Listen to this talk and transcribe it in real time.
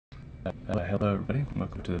Hello everybody,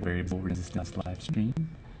 welcome to the Variable Resistance live stream.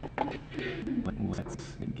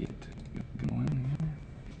 Let's get going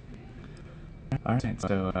here. Alright,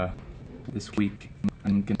 so this week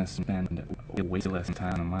I'm gonna spend way less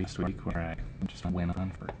time than last week where I just went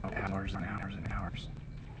on for hours and hours and hours.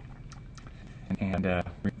 And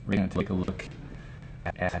we're gonna take a look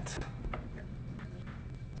at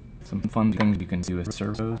some fun things you can do with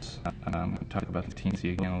servos. Talk about the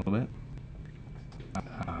Teensy again a little bit.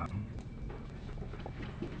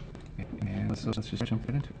 And let's just jump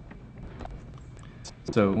right into it.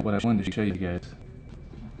 So what I wanted to show you guys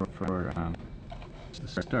for the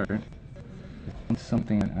start is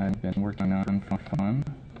something that I've been working on for fun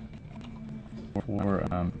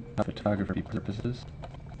for photography purposes.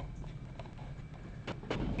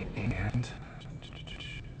 And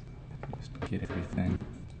just get everything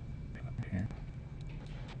up here.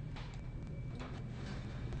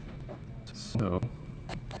 So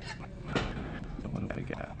what do I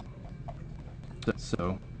got?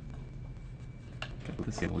 So got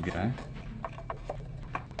this little guy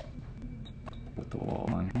with the wall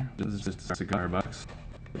on here. This is just a cigar box,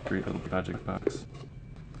 a great little project box.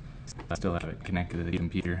 I still have it connected to the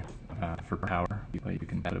computer for power, but you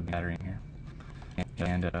can put a battery in here.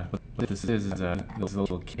 And what this is this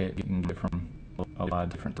little kit you can get from a lot of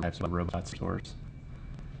different types of robot stores.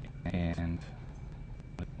 And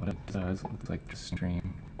what it does, it looks like the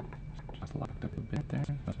stream just locked up a bit there.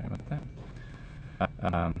 Sorry about that.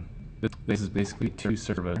 This is basically two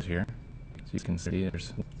servos here. So you can see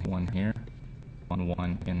there's one here,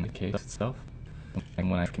 one in the case itself.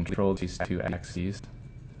 And when I control these two axes,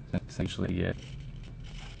 I essentially get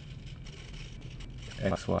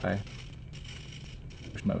XY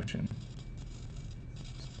motion.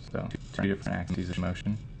 So two different axes of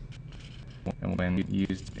motion. And when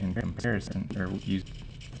used in comparison, or used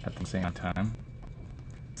at the same time,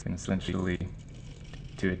 it's going to essentially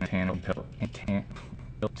do a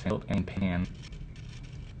tilt and pan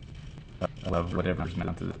of whatever's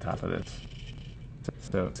mounted at the top of this.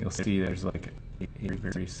 So you'll see there's like a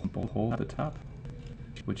very simple hole at the top,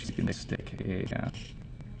 which you can stick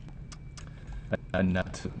a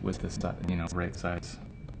nut with this, right size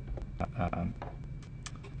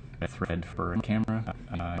thread for a camera.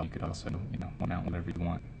 You could also, mount whatever you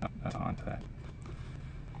want onto that.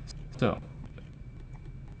 So,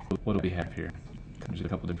 what do we have here? There's a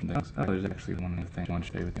couple different things. Oh, there's actually one other thing I want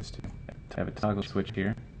to show you with this too. I have a toggle switch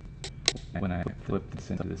here. When I flip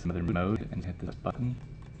this into this other mode and hit this button,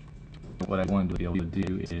 what I wanted to be able to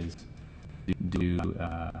do is do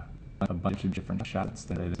a bunch of different shots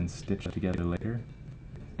that I then stitch together later,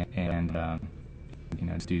 and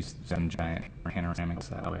just do some giant panoramics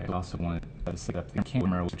that way. I also wanted to set up the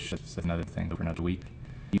camera, which is another thing for another week.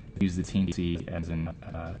 Use the Teensy as an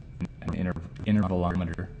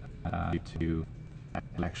intervalometer to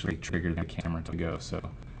actually trigger the camera to go. So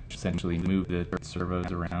essentially move the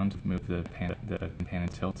servos around, move the pan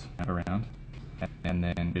and tilt around, and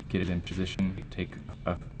then get it in position, take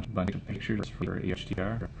a bunch of pictures for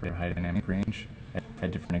HDR, for high dynamic range,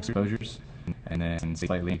 at different exposures, and then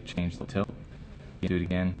slightly change the tilt. You do it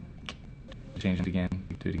again, change it again,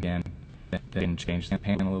 do it again, then change the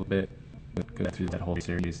pan a little bit, go through that whole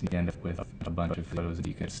series, and you end up with a bunch of photos that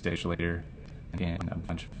you can stitch later, and a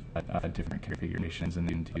bunch of different configurations, and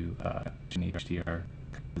then do an HDR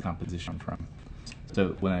composition from.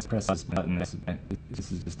 So when I press this button, this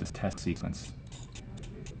is just a test sequence.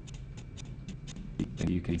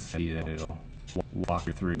 You can see that it'll walk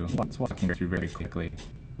through. It's walking through very quickly.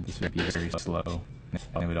 This would be very slow,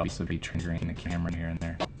 and it would also be triggering the camera here and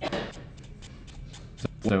there.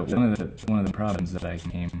 So one of the problems that I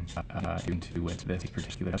came into with this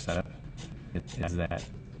particular setup is that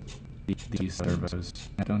these servos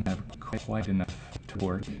don't have quite enough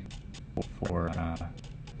torque for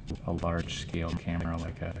a large-scale camera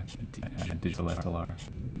like a digital SLR.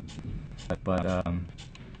 But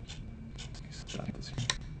stop this here.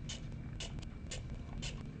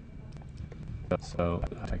 So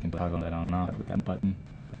I can toggle that on and off with that button,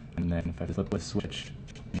 and then if I flip the switch,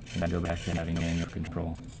 and I go back to having manual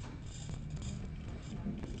control.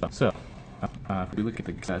 So if we look at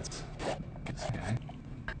the guts, this guy,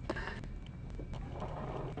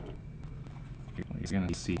 what you're going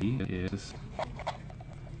to see is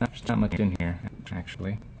there's not much in here,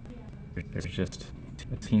 actually. There's just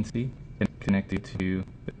a Teensy connected to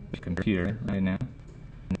the computer right now,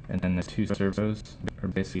 and then the two servos are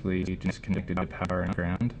basically just connected to power and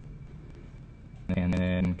ground, and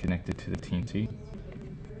then connected to the Teensy.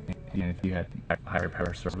 And if you had higher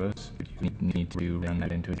power servos, you need to run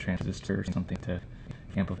that into a transistor or something to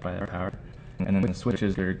amplify that power. And then the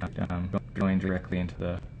switches are going directly into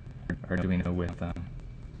the Arduino with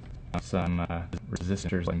some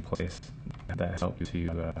resistors in place that help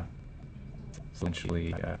to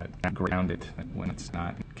essentially ground it when it's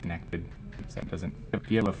not connected. So it doesn't. If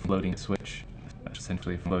you have a floating switch,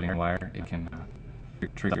 essentially a floating wire, it can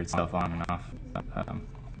trigger itself on and off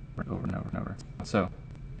over and over and over. So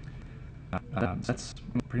that's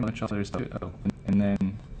pretty much all there is to it. Oh, and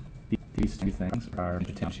then these two things are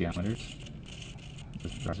potentiometers.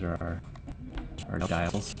 Those are our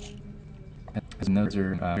dials. And those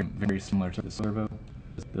are very similar to the servo.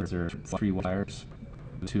 Those are 3 wires.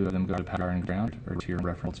 2 of them go to power and ground, or to your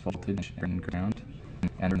reference voltage and ground.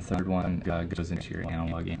 And the third one goes into your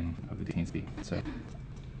analog in of the Teensy. So,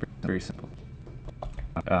 very simple.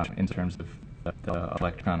 In terms of the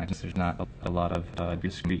electronics, there's not a lot of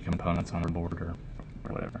discrete components on the board or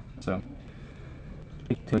whatever. So,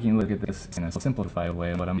 taking a look at this in a simplified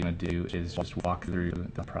way, what I'm going to do is just walk through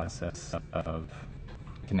the process of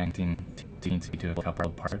connecting Teensy to a couple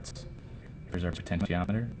of parts. Here's our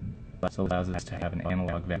potentiometer. This allows us to have an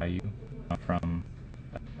analog value from,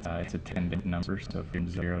 it's a 10-bit number, so from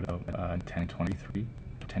 0 to 1023,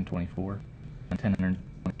 1024, and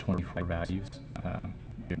 1024 values,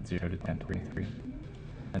 0 to 1023.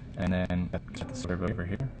 And then set the servo over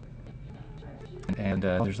here. And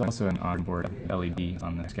there's also an onboard LED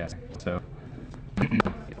on this guy. So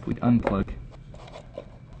if we unplug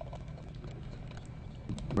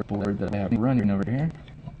the board that I have running over here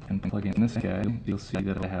and plug in this guy, you'll see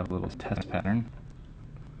that I have a little test pattern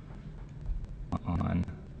on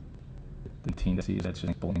the Teensy that's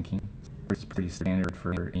just blinking. It's pretty standard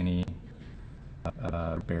for any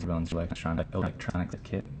bare bones electronics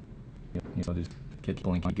kit. You'll just get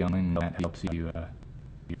blinking going, and that helps you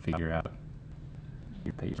figure out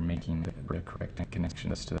that you're making the correct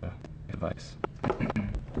connections to the device.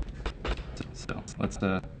 So let's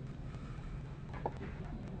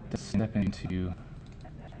step into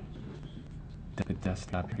the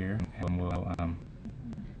desktop here, and we'll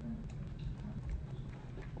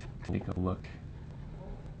take a look.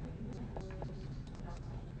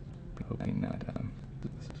 Hoping that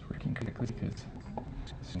this is working correctly, because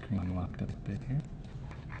the screen locked up a bit here.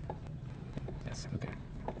 Yes, okay.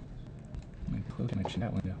 Close mention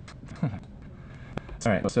that window.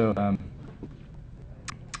 Alright, so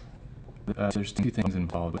there's 2 things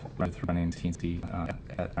involved with running Teensy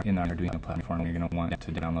in the Arduino platform. You're going to want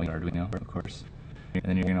to download Arduino, of course, and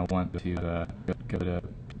then you're going to want to go to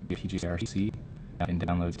PGRC and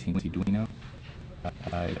download Teensy Arduino.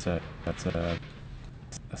 That's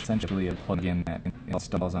essentially a plugin that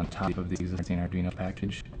installs on top of the existing Arduino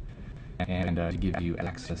package, and give you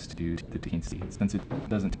access to the Teensy. Since it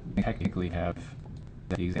doesn't technically have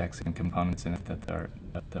the exact same components in it that the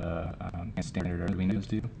standard Arduinos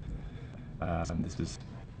do, this is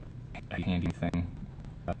a handy thing.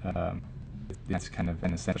 It's kind of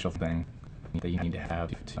an essential thing that you need to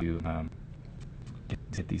have to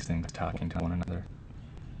get these things talking to one another.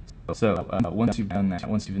 So once you've done that,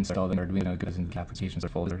 once you've installed an Arduino, it goes into the applications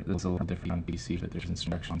folder. It's a little different on PC, but there's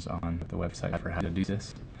instructions on the website for how to do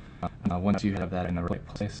this. Once you have that in the right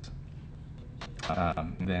place,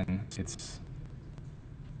 then it's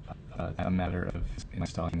a matter of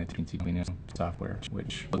installing the Teensy Arduino software,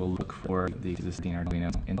 which will look for the existing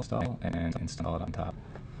Arduino install and install it on top.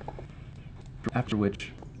 After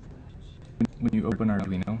which, when you open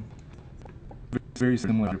Arduino, it's very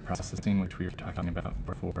similar to processing, which we were talking about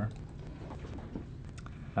before.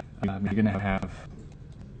 You're going to have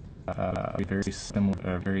a very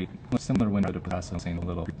similar window to processing, a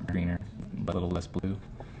little greener, a little less blue.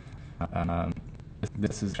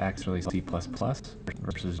 This is actually C++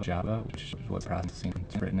 versus Java, which is what processing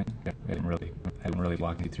is written in. I haven't really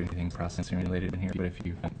walked you through anything processing related in here, but if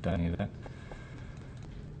you haven't done any of that.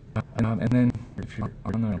 And then if you're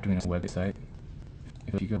on the Arduino website,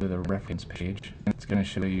 if you go to the reference page, it's going to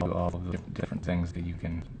show you all of the different things that you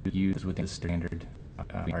can use with the standard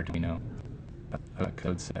Arduino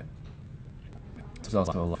code set. There's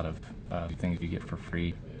also a lot of things you get for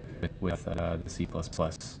free with the C++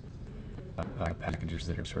 packages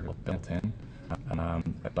that are sort of built in,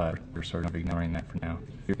 but we're sort of ignoring that for now.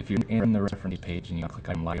 If you're in the reference page and you click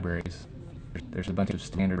on libraries, there's a bunch of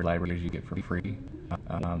standard libraries you get for free.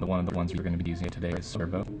 One of the ones we're going to be using today is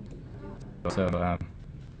Servo. So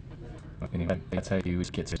anyway, that's how you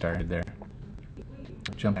get started there.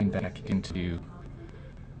 Jumping back into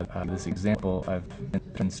this example, I've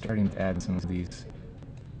been starting to add some of these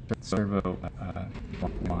servo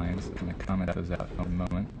lines. I'm going to comment those out in a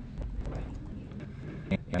moment.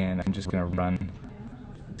 And I'm just going to run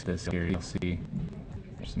this here. You'll see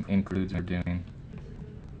there's some includes we're doing.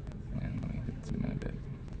 And let me zoom in a bit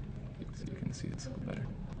so you can see this a little better.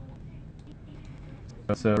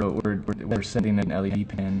 So we're setting an LED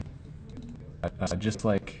pin, just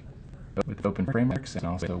like with open frameworks and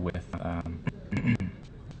also with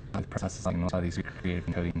processing a lot of these creative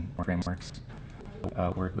encoding frameworks.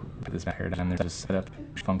 Work with this paradigm. There's a setup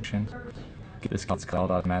function. This gets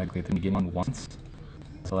called automatically at the beginning once.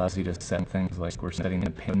 This allows you to set things like we're setting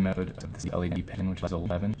the pin mode of this LED pin, which is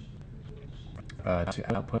 11,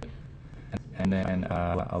 to output, and then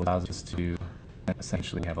allows us to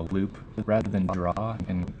essentially have a loop rather than draw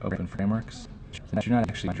in open frameworks. Since you're not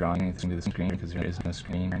actually drawing anything to the screen because there is no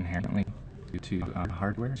screen inherently due to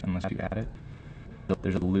hardware unless you add it.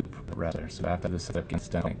 There's a loop rather. So after the setup gets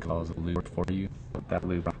done, it calls a loop for you. That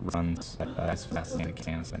loop runs as fast as it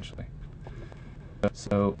can essentially.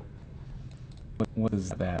 So what does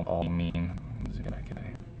that all mean?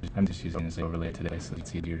 I'm just using this overlay today so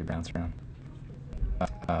it's easier to bounce around.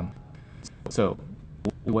 So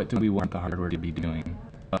what do we want the hardware to be doing?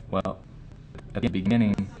 Well, at the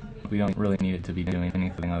beginning, we don't really need it to be doing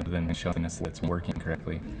anything other than showing us that it's working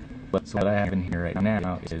correctly. So what I have in here right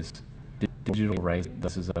now is digital write.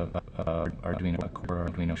 This is a core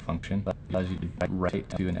Arduino function that allows you to write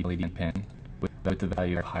to an LED pin with the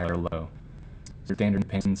value of high or low. Standard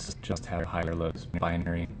pins just have high or lows,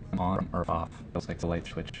 binary, on or off, just like the light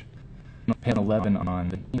switch. Pin 11 on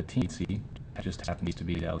the Teensy just happens to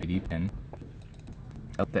be the LED pin.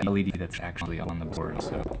 The LED that's actually on the board,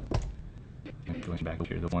 so going back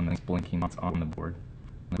here, the one that's blinking that's on the board.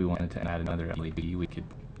 If we wanted to add another LED, we could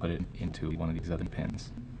put it into one of these other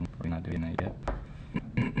pins. We're not doing that yet.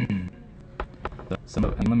 So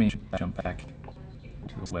let me jump back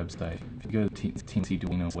to the website. If you go to the Teensy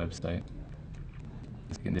Arduino website,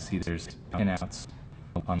 you can see there's pinouts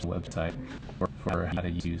on the website for how to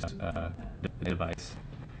use the device.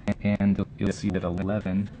 And you'll see that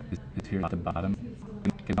 11 is here at the bottom.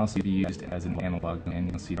 It can also be used as an analog, and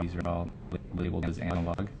you'll see these are all labeled as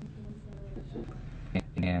analog.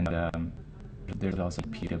 And there's also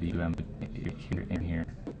PWM here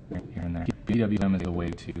and there. PWM is a way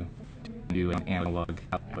to do an analog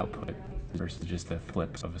output versus just a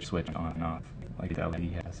flip of a switch on and off like the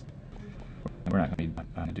LED has. We're not going to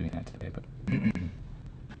be doing that today, but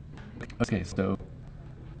okay. So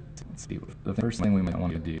let's see. The first thing we might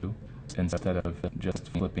want to do, instead of just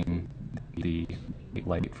flipping the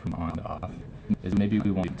light from on to off, is maybe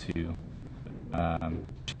we want to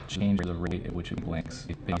change the rate at which it blinks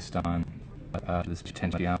based on this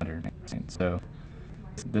potentiometer. So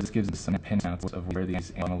this gives us some pinouts of where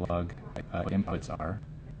these analog inputs are.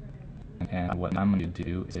 And what I'm going to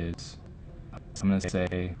do is I'm going to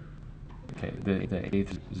say, okay, the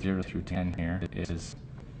 8th 0 through 10 here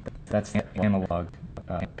that's the analog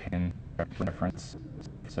pin reference,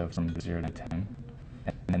 so from 0 to 10.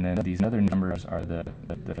 And then these other numbers are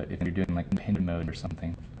if you're doing like pin mode or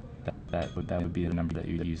something, that would be the number that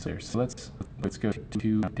you'd use there. So let's go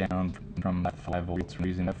 2 down from 5 volts. We're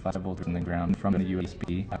using 5 volts from the ground from the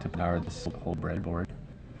USB to power this whole breadboard.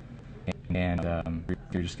 And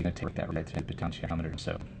you're just going to take that right to the potentiometer.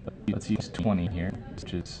 So let's use 20 here,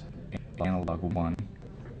 which is analog 1.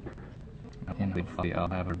 And hopefully I'll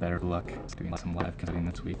have better luck doing some live coding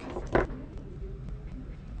this week.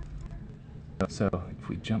 So if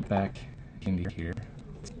we jump back into here,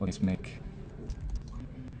 let's make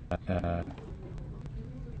a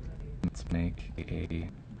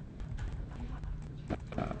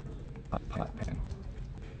pot pin.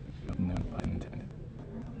 No pun intended.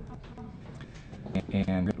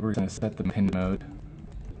 And we're going to set the pin mode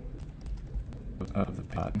of the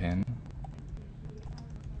pot pin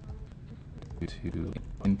to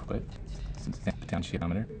input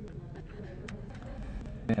potentiometer.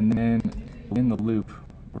 And then in the loop,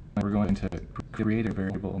 we're going to create a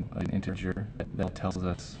variable, an integer, that tells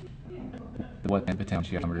us what the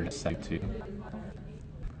potentiometer is set to.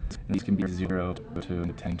 And these can be 0 to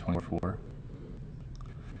 1024.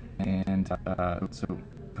 And so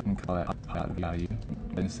I can call that pot value.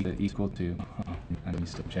 And set it equal to, I'm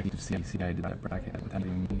used to Objective-C, see how I did that bracket without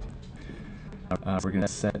even need. We're going to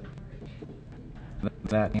set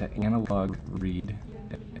that analog read,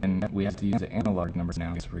 and we have to use the analog numbers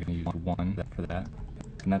now, so we're going to use 1 for that,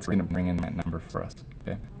 and that's going to bring in that number for us.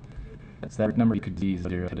 Okay, so that number could be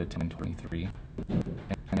 0 to 1023,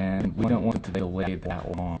 and we don't want it to delay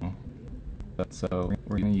that long, so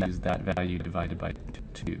we're going to use that value divided by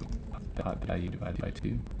 2, dot value divided by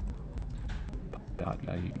 2, dot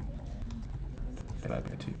value divided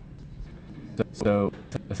by 2. So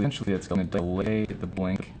essentially, it's going to delay the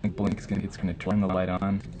blink. It's going to turn the light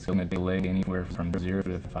on. It's going to delay anywhere from 0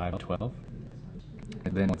 to 512.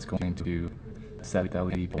 And then it's going to set the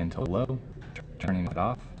LED pin to low, turning it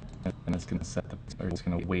off, and it's going to it's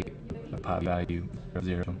going to wait the pot value of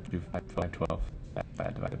 0 to 512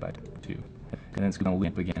 divided by 2. And then it's going to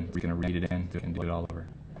loop again. We're going to read it in and do it all over.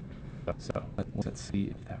 So let's see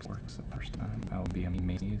if that works the first time. I'll be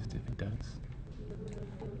amazed if it does.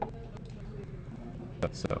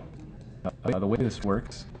 So the way this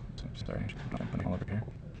works, sorry, I'm jumping all over here.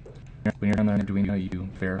 When you're on the Arduino, you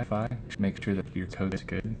verify, make sure that your code is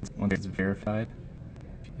good. Once it's verified,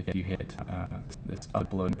 if you hit this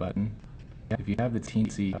upload button, if you have the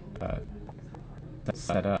Teensy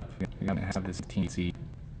set up, you're going to have this Teensy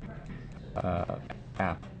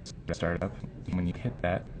app start up. And when you hit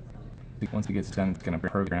that, once it gets done, it's going to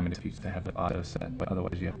program it if you used to have it auto set, but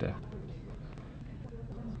otherwise you have to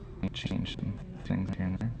change some things here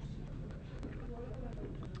and there.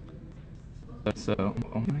 So,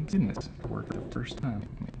 oh my goodness, it worked the first time.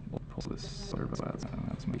 We'll pull this servo out, so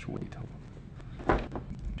that's much weight.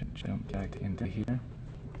 Jump back into here.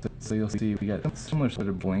 So you'll see we got a similar sort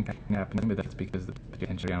of blink happening, but that's because the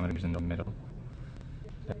potentiometer is in the middle.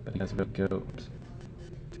 But as we go, oops,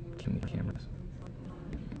 give me the cameras.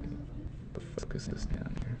 Focus this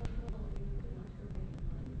down here.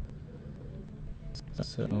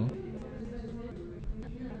 So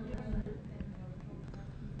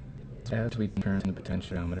as we turn the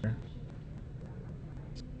potentiometer,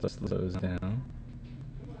 it slows down.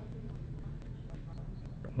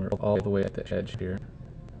 We're all the way at the edge here.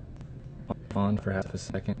 On for half a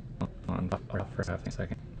second, on off for half a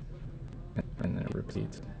second, and then it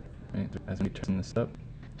repeats. Right? As we turn this up,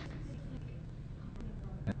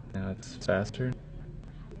 and now it's faster,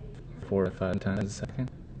 4 to 5 times a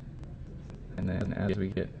second, and then as we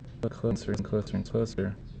get closer and closer and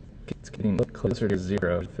closer, it's getting closer to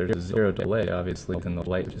 0. If there's a 0 delay, obviously, then the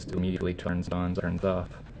light just immediately turns on, turns off,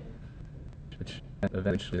 which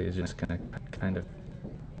eventually is just going to kind of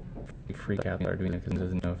freak out the Arduino because it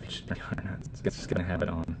doesn't know if it's turning on or not. It's just going to have it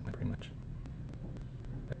on, pretty much.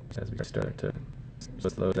 As we start to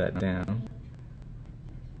slow that down,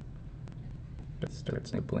 it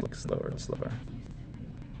starts to blink slower and slower.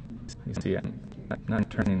 You see, I'm not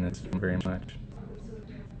turning this very much.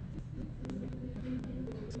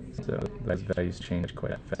 So those values change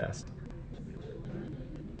quite fast.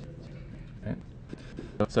 Right?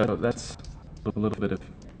 So that's a little bit of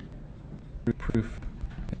proof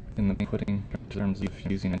in the pudding in terms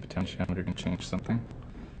of using a potentiometer to change something.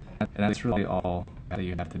 And that's really all that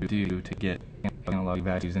you have to do to get analog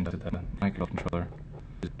values into the microcontroller,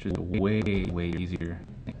 which is way, way easier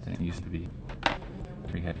than it used to be.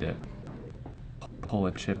 We had to pull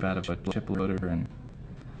a chip out of a chip loader and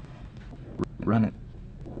run it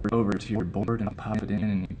over to your board and pop it in,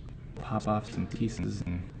 and you pop off some pieces,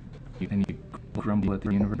 and you grumble at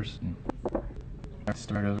the universe and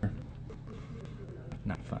start over.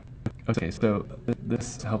 Not fun. Okay, so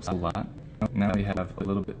this helps a lot. Now we have a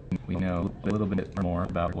little bit, we know a little bit more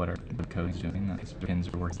about what our code is doing. These pins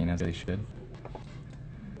are working as they should.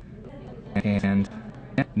 And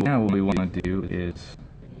now what we want to do is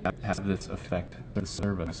have this affect the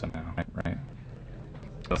servo somehow, right?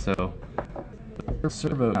 So the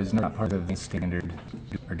servo is not part of the standard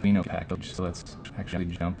Arduino package, so let's actually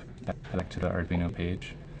jump back to the Arduino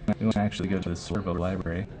page. We want to actually go to the servo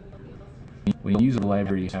library. When you use a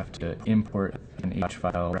library, you have to import an H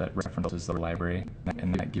file that references the library,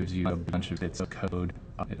 and that gives you a bunch of bits of code.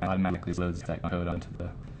 It automatically loads that code onto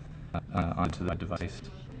the device,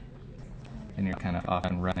 and you're kind of off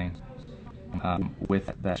and running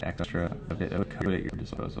with that extra bit of code at your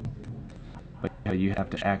disposal. But you have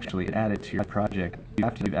to actually add it to your project. You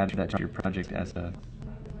have to add that to your project as a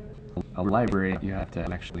library. You have to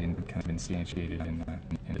actually kind of instantiate it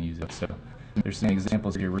and use it. So there's some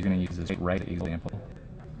examples here. We're going to use this write example.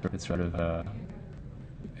 It sort of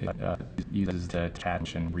uses the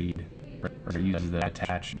attach and read, or uses the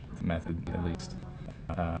attach method at least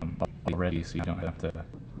already, so you don't have to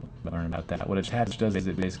learn about that. What attach does is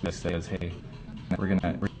it basically says, hey, we're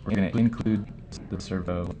gonna include the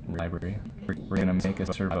servo library. We're gonna make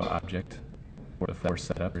a servo object for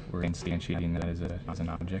setup. We're instantiating that as an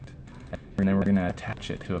object, and then we're gonna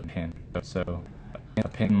attach it to a pin. So a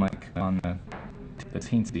pin like on the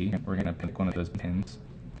Teensy, we're gonna pick one of those pins,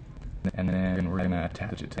 and then we're gonna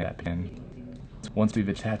attach it to that pin. Once we've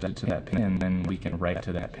attached it to that pin, then we can write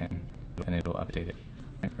to that pin, and it'll update it.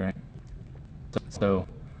 Right? So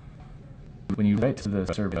when you write to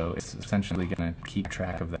the servo, it's essentially going to keep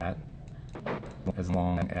track of that as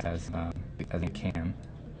long as it can.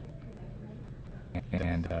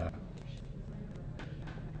 And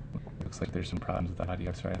looks like there's some problems with the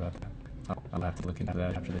audio. Sorry about that. I'll have to look into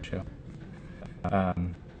that after the show.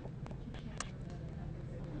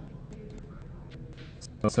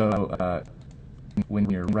 when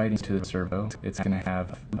you're writing to the servo, it's going to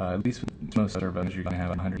have, at least with most servos, you're going to have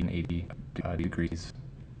 180 degrees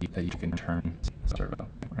that you can turn the servo,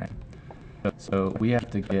 right? So we have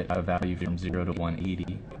to get a value from 0 to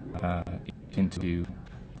 180 into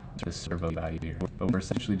the servo value here. But we're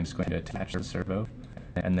essentially just going to attach the servo,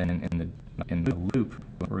 and then in the loop,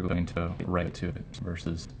 we're going to write to it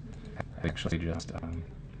versus actually just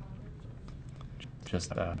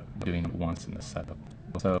doing it once in the setup.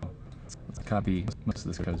 So let's copy, most of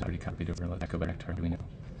this code is already copied over. Let's go back to Arduino.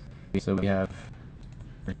 So we're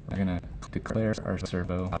going to declare our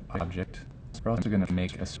servo object. We're also going to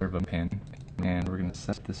make a servo pin, and we're going to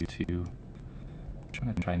set this to, I'm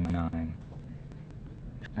trying to try 9.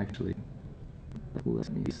 Actually, let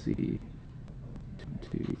me see, 2,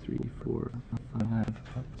 3, 4, 5 up.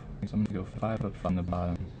 So I'm going to go 5 up on the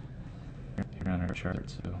bottom here on our chart.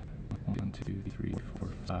 So 1, 2, 3, 4,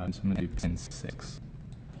 5. So I'm going to do pin 6.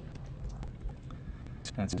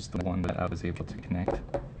 That's just the one that I was able to connect.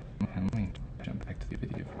 And let me jump back to the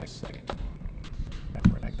video for a second.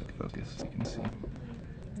 Back to the focus, so you can see.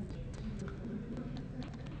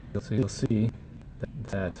 So you'll see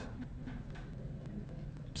that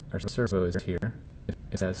our servo is here.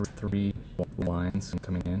 It has 3 lines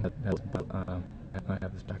coming in. I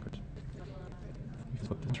have this backwards. You can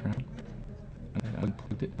flip this around. And I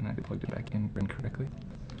unplugged it, and I plugged it back in incorrectly.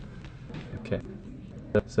 Okay.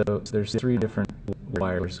 So there's 3 different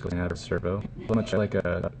wires going out of the servo. Much like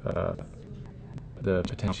the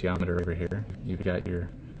potentiometer over here. You've got your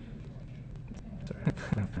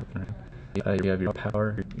you have your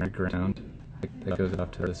power, your ground that goes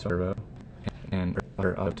off to the servo,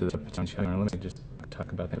 or up to the potentiometer. Let me just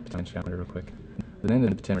talk about the potentiometer real quick. At the end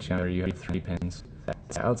of the potentiometer, you have 3 pins.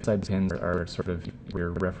 The outside pins are sort of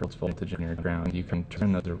your reference voltage and your ground. You can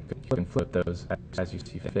turn those, you can flip those as you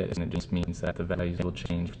see fit, and it just means that the values will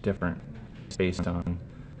change different based on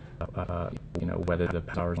whether the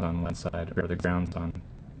power's on one side or the ground's on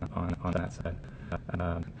that side.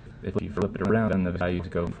 If you flip it around, then the values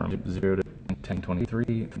go from 0 to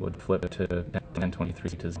 1023 would flip to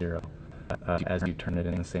 1023 to 0 as you turn it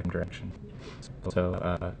in the same direction. So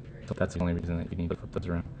that's the only reason that you need to flip those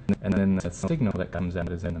around. And then the signal that comes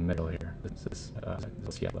out is in the middle here. This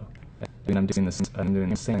yellow. And I'm doing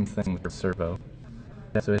the same thing with the servo.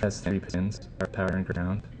 So it has 3 pins, our power and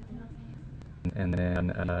ground. And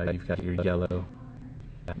then you've got your yellow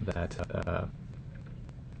that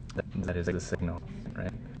is the signal,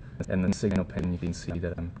 right? And the signal pin, you can see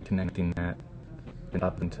that I'm connecting that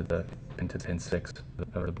up into pin 6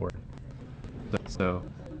 of the board. So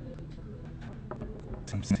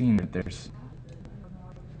I'm seeing that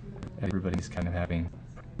everybody's kind of having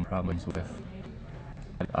problems with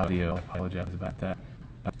audio. I apologize about that.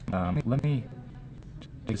 Let me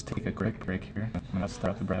just take a quick break here. I'm going to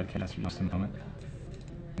start the broadcast for just a moment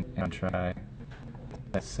and try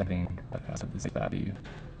setting this value.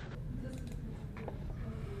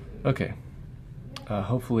 Okay,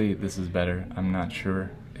 hopefully this is better. I'm not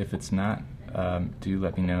sure. If it's not, do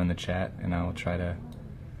let me know in the chat, and I will try to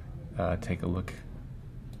take a look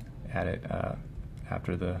at it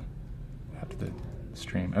after the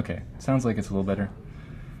stream. Okay, sounds like it's a little better.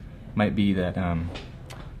 Might be that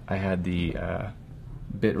I had the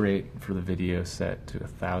bit rate for the video set to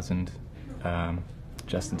 1000.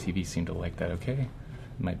 Justin TV seemed to like that. Okay,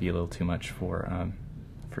 it might be a little too much for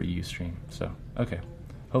Ustream. So okay.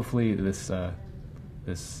 Hopefully this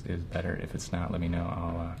is better. If it's not, let me know.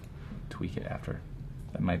 I'll tweak it after.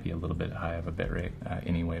 That might be a little bit high of a bitrate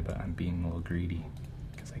anyway, but I'm being a little greedy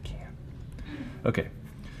because I can. Okay.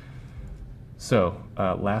 So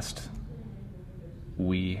last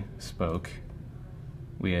we spoke,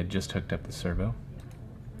 we had just hooked up the servo,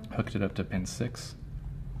 hooked it up to pin 6,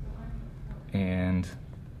 and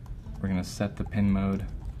we're going to set the pin mode.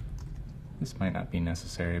 This might not be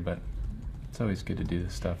necessary, but it's always good to do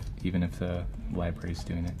this stuff, even if the library's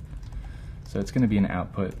doing it. So it's going to be an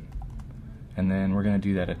output, and then we're going to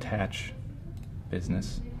do that attach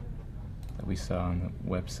business that we saw on the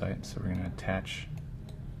website. So we're going to attach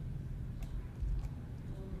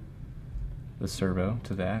the servo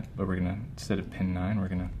to that, but we're going to, instead of pin 9, we're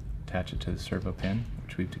going to attach it to the servo pin,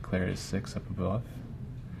 which we've declared as 6 up above.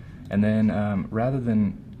 And then rather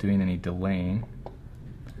than doing any delaying,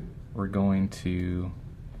 we're going to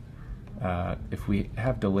if we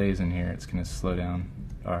have delays in here, it's going to slow down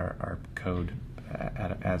our code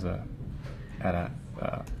at a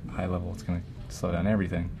high level. It's going to slow down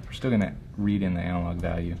everything. We're still going to read in the analog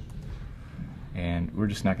value, and we're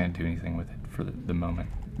just not going to do anything with it for the moment.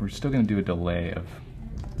 We're still going to do a delay of,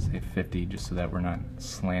 say, 50, just so that we're not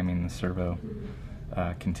slamming the servo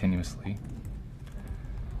continuously.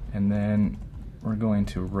 And then we're going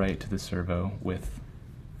to write to the servo with,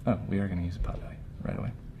 oh, we are going to use a pot value right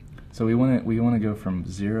away. So we want to go from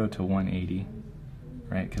 0 to 180,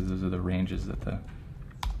 right? Because those are the ranges that the,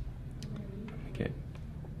 make it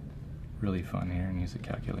really fun here and use a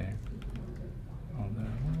calculator. Although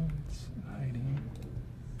it's hiding.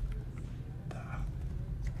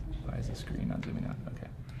 Why is the screen not zooming out? Okay.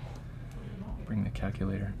 Bring the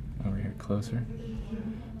calculator over here closer.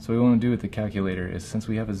 So what we want to do with the calculator is, since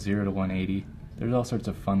we have a 0 to 180, there's all sorts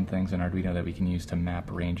of fun things in Arduino that we can use to map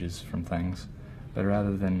ranges from things. But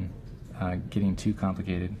rather than getting too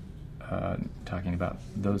complicated talking about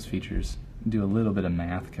those features, do a little bit of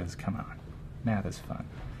math, because come on, math is fun.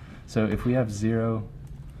 So if we have a 0,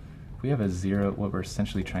 what we're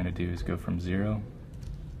essentially trying to do is go from 0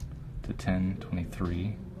 to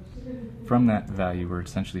 1023. From that value, we're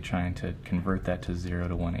essentially trying to convert that to 0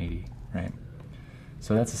 to 180, right?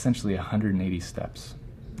 So that's essentially 180 steps.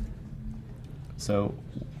 So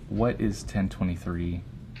what is 1023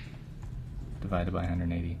 divided by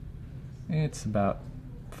 180? It's about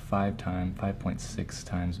 5.6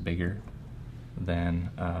 times bigger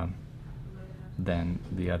than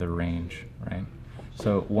the other range, right?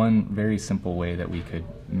 So one very simple way that we could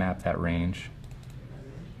map that range,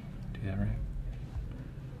 do that right?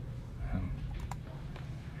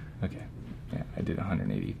 Okay, yeah, I did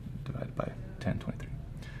 180 divided by 1023.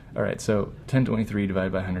 All right, so 1023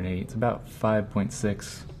 divided by 180, it's about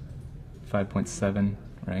 5.6, 5.7,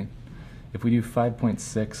 right? If we do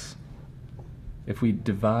 5.6, if we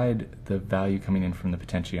divide the value coming in from the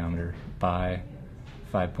potentiometer by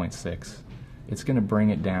 5.6, it's going to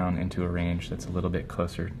bring it down into a range that's a little bit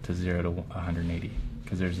closer to 0 to 180,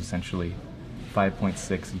 because there's essentially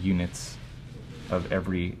 5.6 units of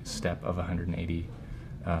every step of 180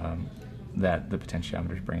 that the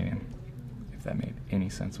potentiometer is bringing in, if that made any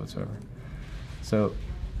sense whatsoever. So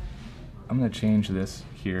I'm going to change this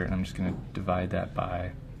here, and I'm just going to divide that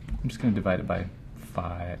by, I'm just going to divide it by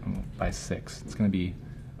 6. It's going to be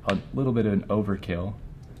a little bit of an overkill,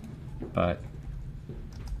 but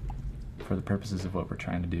for the purposes of what we're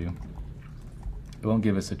trying to do, it won't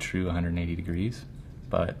give us a true 180 degrees,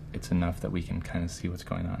 but it's enough that we can kind of see what's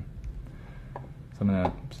going on. So I'm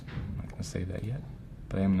not going to save that yet,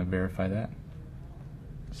 but I am going to verify that.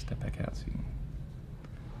 Step back out so you can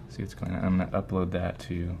see what's going on. I'm going to upload that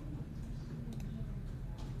to,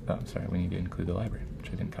 oh, sorry, we need to include the library, which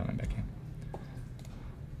I didn't comment back in.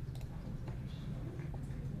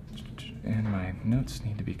 And my notes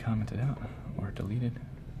need to be commented out or deleted.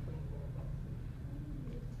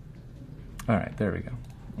 All right, there we go.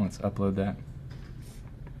 Let's upload that.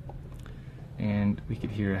 And we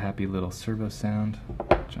could hear a happy little servo sound.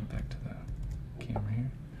 Jump back to the camera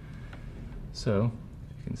here. So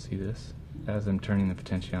you can see this as I'm turning the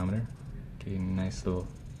potentiometer, getting a nice little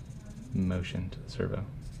motion to the servo.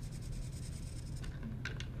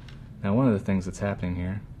 Now, one of the things that's happening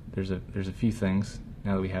here, there's a few things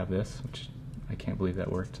now that we have this, which I can't believe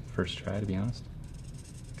that worked first try, to be honest,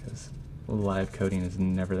 because live coding is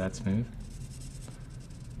never that smooth.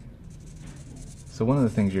 So one of the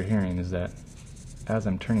things you're hearing is that as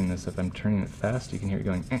I'm turning this, if I'm turning it fast, you can hear it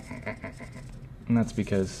going, and that's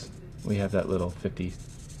because we have that little 50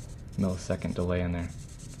 millisecond delay in there.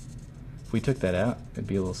 If we took that out, it'd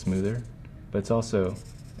be a little smoother, but it's also,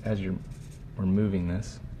 as we're moving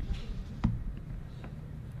this,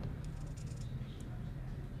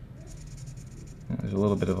 there's a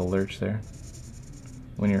little bit of a lurch there.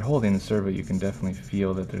 When you're holding the servo, you can definitely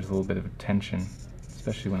feel that there's a little bit of tension,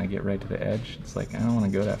 especially when I get right to the edge. It's like, I don't want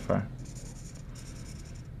to go that far.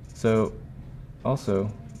 So,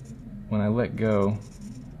 also, when I let go,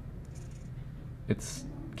 it's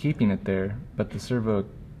keeping it there, but the servo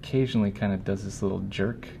occasionally kind of does this little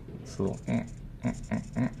jerk, this little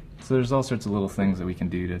So there's all sorts of little things that we can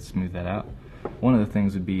do to smooth that out. One of the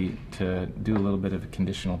things would be to do a little bit of a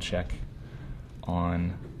conditional check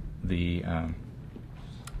on the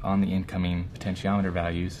incoming potentiometer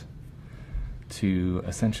values to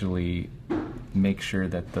essentially make sure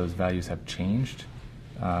that those values have changed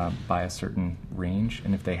by a certain range,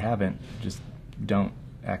 and if they haven't, just don't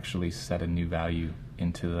actually set a new value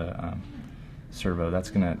into the servo. It's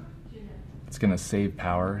gonna save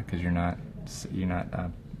power because you're not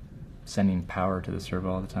sending power to the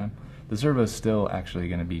servo all the time. The servo is still actually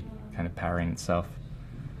going to be kind of powering itself,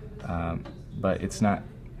 but it's not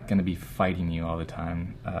going to be fighting you all the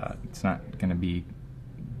time. It's not going to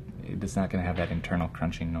have that internal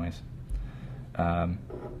crunching noise.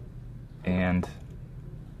 And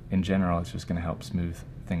in general, it's just going to help smooth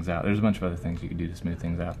things out. There's a bunch of other things you can do to smooth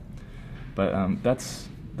things out, but that's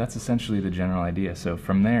essentially the general idea. So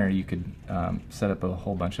from there, you could set up a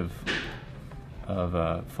whole bunch of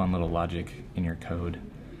of fun little logic in your code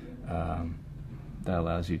that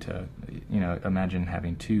allows you to, imagine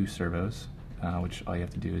having two servos, which all you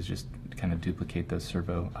have to do is just kind of duplicate those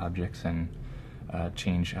servo objects and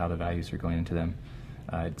change how the values are going into them.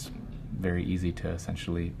 It's very easy to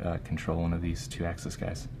essentially control one of these two-axis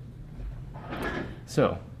guys.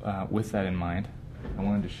 So, with that in mind, I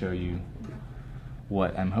wanted to show you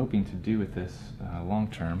what I'm hoping to do with this long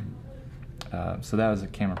term. So that was a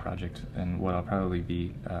camera project, and what I'll probably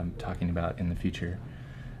be talking about in the future.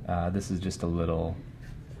 This is just a little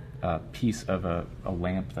piece of a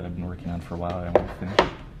lamp that I've been working on for a while that I want to finish.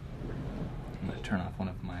 I'm going to turn off one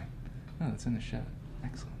of my... Oh, that's in the shed.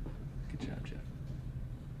 Excellent. Good job, Jeff.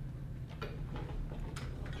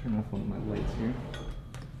 Turn off one of my lights here.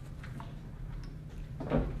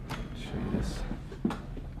 Show you this.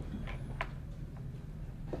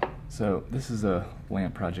 So this is a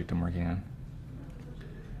lamp project I'm working on,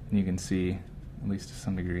 and you can see, at least to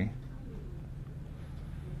some degree,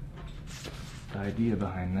 the idea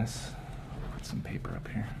behind this. I'll put some paper up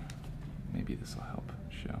here. Maybe this will help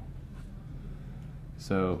show.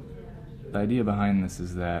 So the idea behind this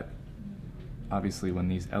is that obviously when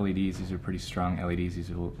these LEDs, these are pretty strong LEDs, these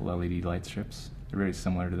are LED light strips. They're very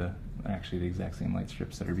similar to actually the exact same light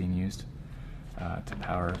strips that are being used to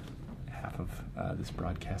power half of this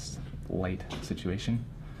broadcast light situation.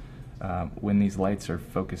 When these lights are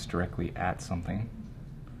focused directly at something,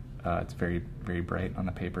 it's very, very bright on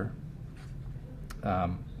the paper.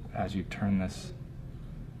 As you turn this,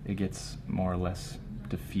 it gets more or less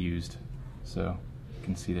diffused. So you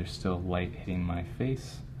can see there's still light hitting my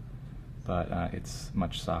face, but it's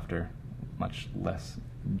much softer, much less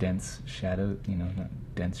dense shadow, not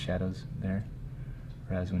dense shadows there.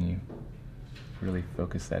 Whereas when you really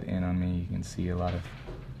focus that in on me, you can see a lot of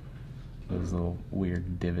those little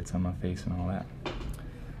weird divots on my face and all that.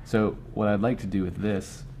 So what I'd like to do with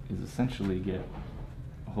this is essentially get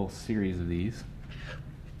a whole series of these,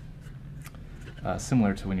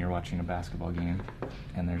 similar to when you're watching a basketball game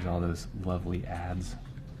and there's all those lovely ads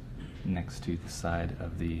next to the side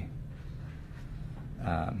of the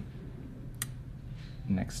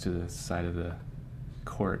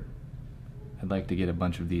court. I'd like to get a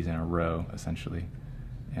bunch of these in a row, essentially,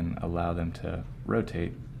 and allow them to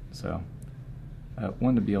rotate. So I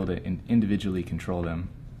wanted to be able to individually control them,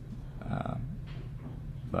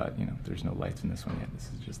 but there's no lights in this one yet. This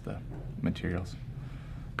is just the materials.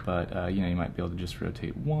 But you might be able to just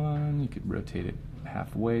rotate one. You could rotate it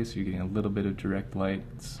halfway, so you're getting a little bit of direct light.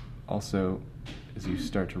 Also, as you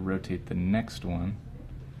start to rotate the next one,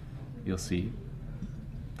 you'll see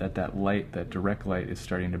that that direct light is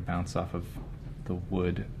starting to bounce off of the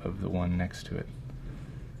wood of the one next to it.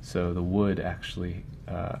 So the wood actually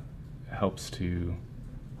helps to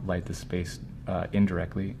light the space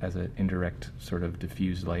indirectly as an indirect sort of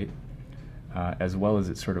diffused light, as well as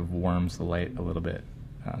it sort of warms the light a little bit.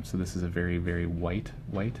 So this is a very, very white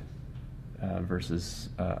versus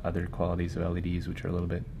other qualities of LEDs, which are a little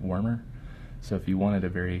bit warmer. So if you wanted a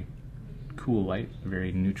very cool light, a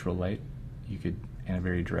very neutral light, and a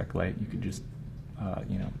very direct light, you could just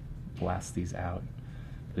blast these out.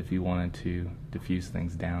 But if you wanted to diffuse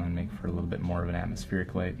things down and make for a little bit more of an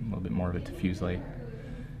atmospheric light, a little bit more of a diffuse light,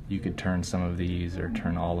 you could turn some of these or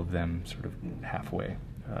turn all of them sort of halfway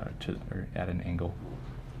or at an angle.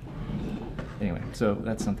 Anyway, so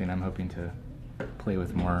that's something I'm hoping to play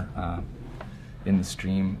with more in the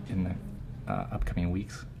stream in the upcoming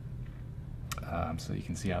weeks. So you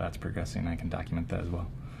can see how that's progressing. I can document that as well.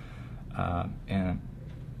 And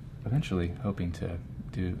eventually hoping to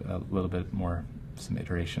do a little bit more, some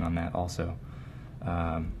iteration on that also.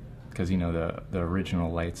 Because the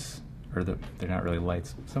original lights, or they're not really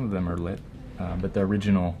lights, some of them are lit, but the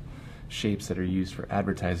original shapes that are used for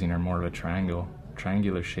advertising are more of a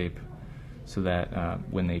triangular shape, so that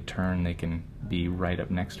when they turn they can be right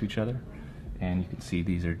up next to each other. And you can see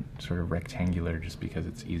these are sort of rectangular just because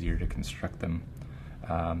it's easier to construct them.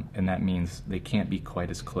 And that means they can't be quite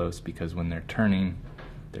as close, because when they're turning,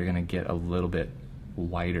 they're going to get a little bit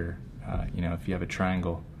wider. If you have a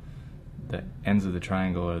triangle, the ends of the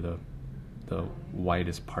triangle are the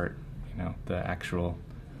widest part. The actual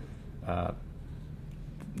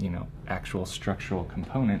actual structural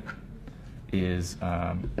component is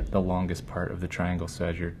the longest part of the triangle. So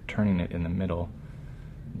as you're turning it in the middle,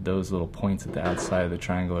 those little points at the outside of the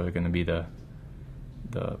triangle are going to be the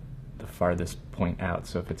farthest point out.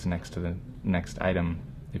 So if it's next to the next item,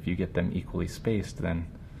 if you get them equally spaced, then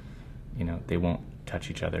they won't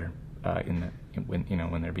touch each other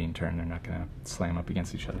when they're being turned. They're not going to slam up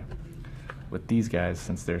against each other. With these guys,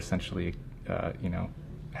 since they're essentially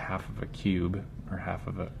half of a cube or half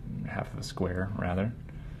of a square rather,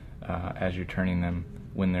 as you're turning them.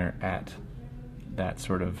 When they're at that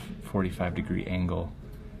sort of 45-degree angle,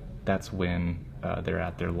 that's when they're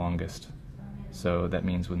at their longest. So that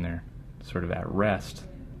means when they're sort of at rest,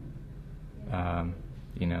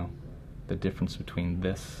 you know, the difference between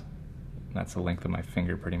this, that's the length of my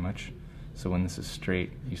finger pretty much. So when this is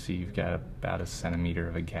straight, you see you've got about a centimeter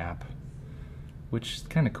of a gap, which is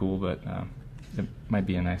kind of cool, but it might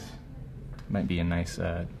be a nice,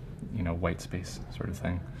 you know, white space sort of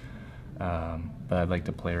thing. But I'd like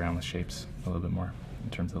to play around with shapes a little bit more in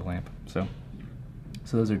terms of the lamp. So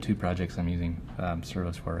those are two projects I'm using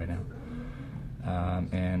servos for right now.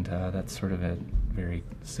 And that's sort of a very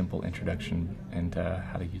simple introduction and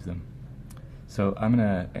how to use them. So I'm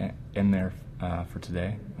going to end there for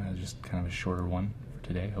today. Just kind of a shorter one for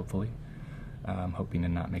today, hopefully. I'm hoping to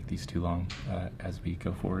not make these too long as we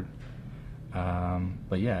go forward.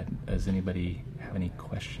 But yeah, does anybody have any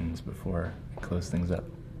questions before I close things up?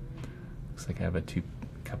 Looks like I have a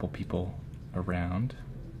couple people around.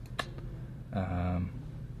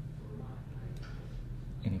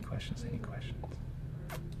 Any questions?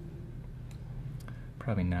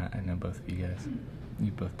 Probably not. I know both of you guys.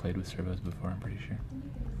 You've both played with servos before, I'm pretty sure.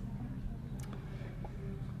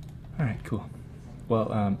 Alright, cool.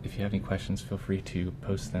 Well, if you have any questions, feel free to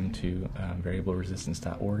post them to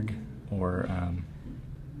variableresistance.org or,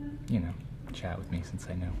 you know, chat with me since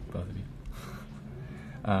I know both of you.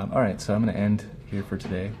 Alright, so I'm going to end here for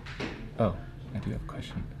today. Oh, I do have a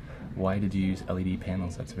question. Why did you use LED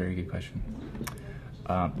panels? That's a very good question.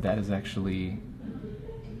 That is actually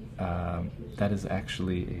a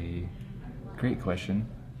great question,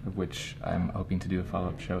 of which I'm hoping to do a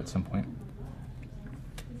follow-up show at some point.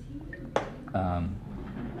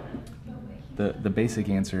 The basic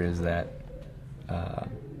answer is that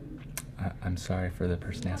I'm sorry for the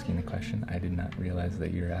person asking the question. I did not realize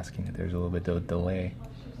that you're asking that there's a little bit of delay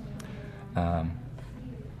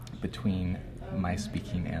between my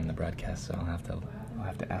speaking and the broadcast, so I'll have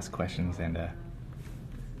to ask questions and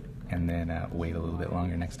then wait a little bit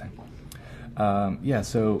longer next time. Yeah,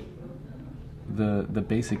 so the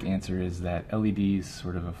basic answer is that LEDs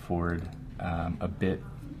sort of afford a bit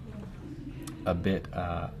of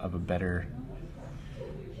a better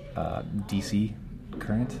DC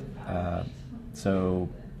current. So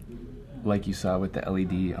like you saw with the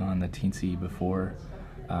LED on the Teensy before,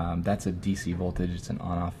 that's a DC voltage, it's an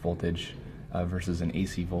on-off voltage, versus an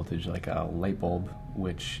AC voltage like a light bulb,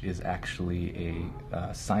 which is actually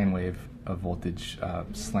a sine wave of voltage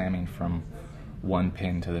slamming from one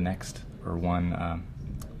pin to the next, or one,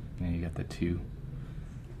 you know, you got the two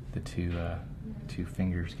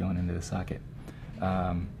fingers going into the socket.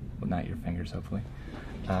 Well, not your fingers, hopefully.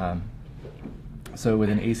 So with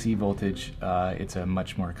an AC voltage, it's a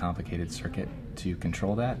much more complicated circuit to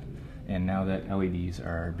control that. And now that LEDs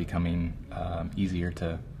are becoming easier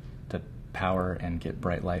to power and get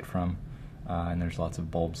bright light from, and there's lots of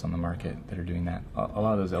bulbs on the market that are doing that. A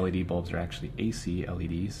lot of those LED bulbs are actually AC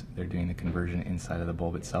LEDs. They're doing the conversion inside of the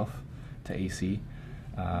bulb itself to AC.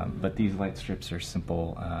 But these light strips are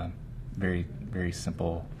simple, very, very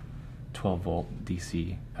simple 12-volt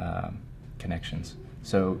DC connections.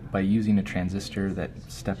 So by using a transistor that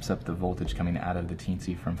steps up the voltage coming out of the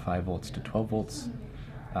Teensy from 5 volts to 12 volts,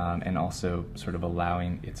 and also sort of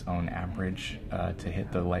allowing its own amperage to hit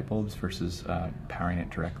the light bulbs versus powering it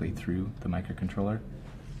directly through the microcontroller,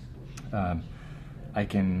 I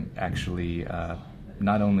can actually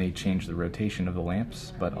not only change the rotation of the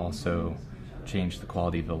lamps, but also change the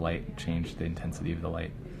quality of the light, change the intensity of the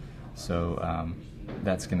light. So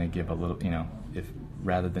that's going to give a little, you know, if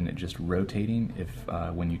rather than it just rotating, if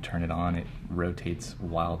when you turn it on, it rotates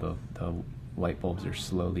while the light bulbs are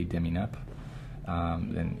slowly dimming up,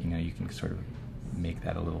 then, you know, you can sort of make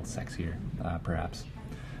that a little sexier, perhaps.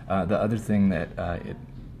 The other thing that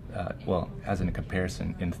well, as in a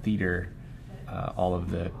comparison, in theater, all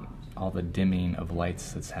the dimming of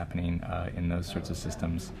lights that's happening in those sorts of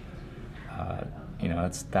systems, you know,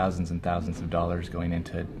 it's thousands and thousands of dollars going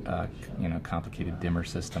into you know, complicated dimmer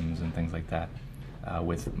systems and things like that,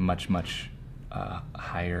 with much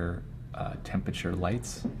higher temperature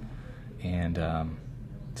lights, and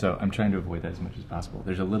so I'm trying to avoid that as much as possible.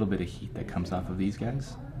 There's a little bit of heat that comes off of these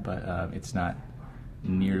guys, but it's not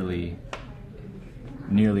nearly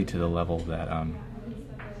to the level that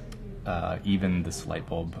even this light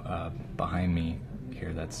bulb behind me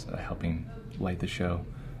here that's helping light the show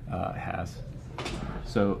has.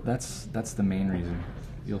 So that's the main reason.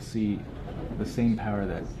 You'll see the same power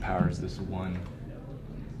that powers this one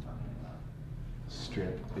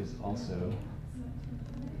strip is also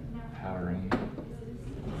powering.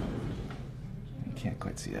 can't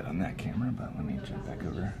quite see that on that camera, but let me jump back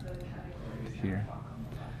over to here.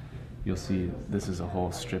 You'll see this is a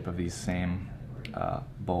whole strip of these same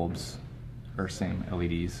bulbs, or same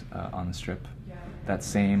LEDs on the strip. That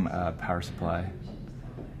same power supply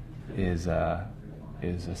is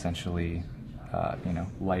essentially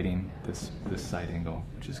lighting this side angle,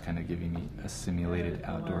 which is kind of giving me a simulated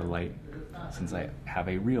outdoor light, since I have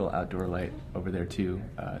a real outdoor light over there too.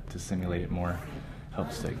 To simulate it more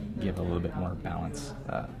helps to give a little bit more balance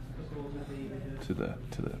to the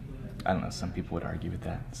I don't know, some people would argue with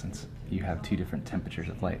that, since you have two different temperatures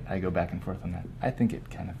of light. I go back and forth on that. I think it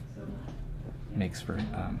kind of makes for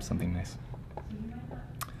something nice.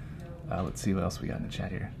 Let's see what else we got in the chat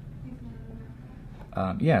here.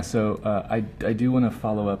 Yeah, so I do want to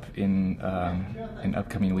follow up in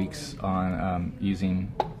upcoming weeks on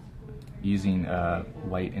using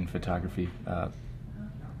light in photography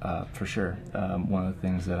for sure. One of the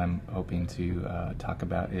things that I'm hoping to talk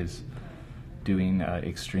about is doing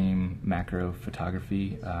extreme macro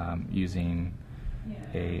photography using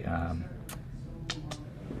a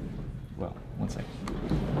well, one second.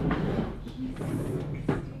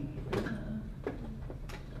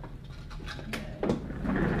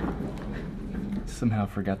 Somehow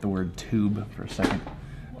forgot the word tube for a second.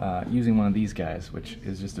 Using one of these guys, which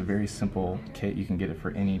is just a very simple kit. You can get it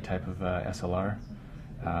for any type of SLR.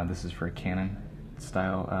 This is for a Canon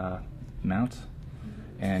style mount,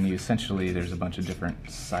 and there's a bunch of different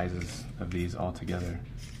sizes of these all together.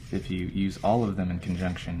 If you use all of them in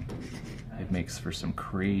conjunction, it makes for some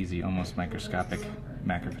crazy, almost microscopic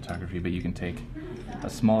macro photography. But you can take a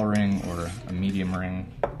small ring or a medium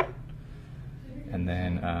ring and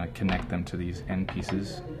then connect them to these end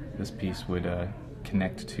pieces. This piece would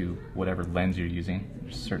connect to whatever lens you're using.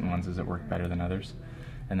 There's certain lenses that work better than others.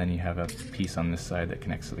 And then you have a piece on this side that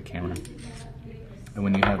connects to the camera. And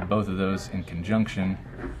when you have both of those in conjunction,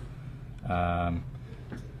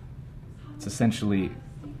 it's essentially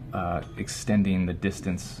extending the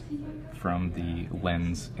distance from the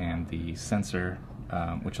lens and the sensor,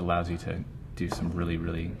 which allows you to do some really,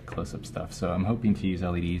 really close-up stuff. So I'm hoping to use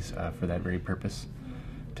LEDs for that very purpose,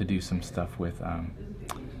 to do some stuff with,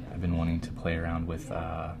 I've been wanting to play around with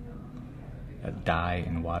a dye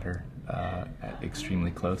in water at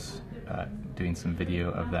extremely close, doing some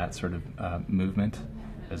video of that sort of movement,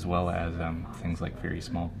 as well as things like very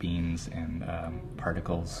small beams and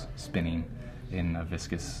particles spinning in a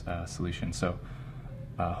viscous solution. So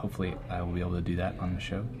hopefully I will be able to do that on the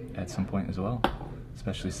show at some point as well,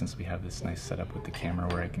 especially since we have this nice setup with the camera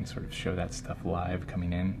where I can sort of show that stuff live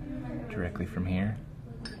coming in directly from here.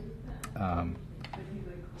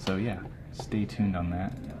 So yeah, stay tuned on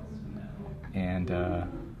that, and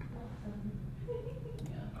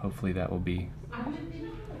hopefully that will be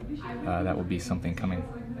something coming.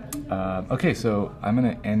 Okay, so I'm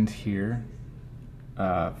gonna end here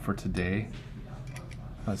for today.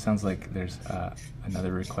 It sounds like there's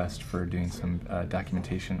another request for doing some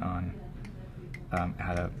documentation on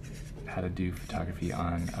how to do photography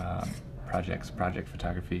on project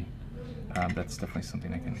photography. That's definitely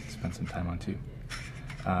something I can spend some time on too.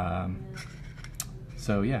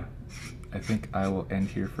 So yeah, I think I will end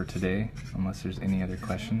here for today, unless there's any other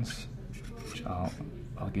questions, which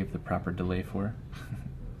I'll give the proper delay for.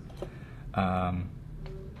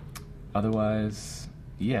 Otherwise,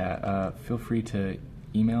 yeah, feel free to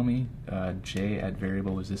email me,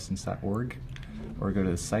 j@variableresistance.org, or go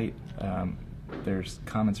to the site. There's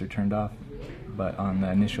comments are turned off, but on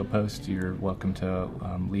the initial post, you're welcome to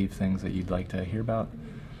leave things that you'd like to hear about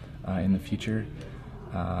in the future,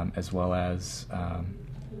 as well as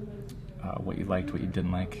what you liked, what you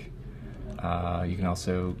didn't like. You can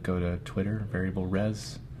also go to Twitter,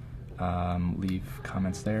 variableres, leave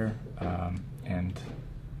comments there, and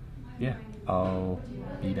yeah, I'll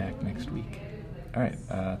be back next week. All right,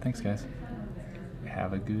 thanks guys.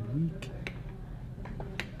 Have a good week.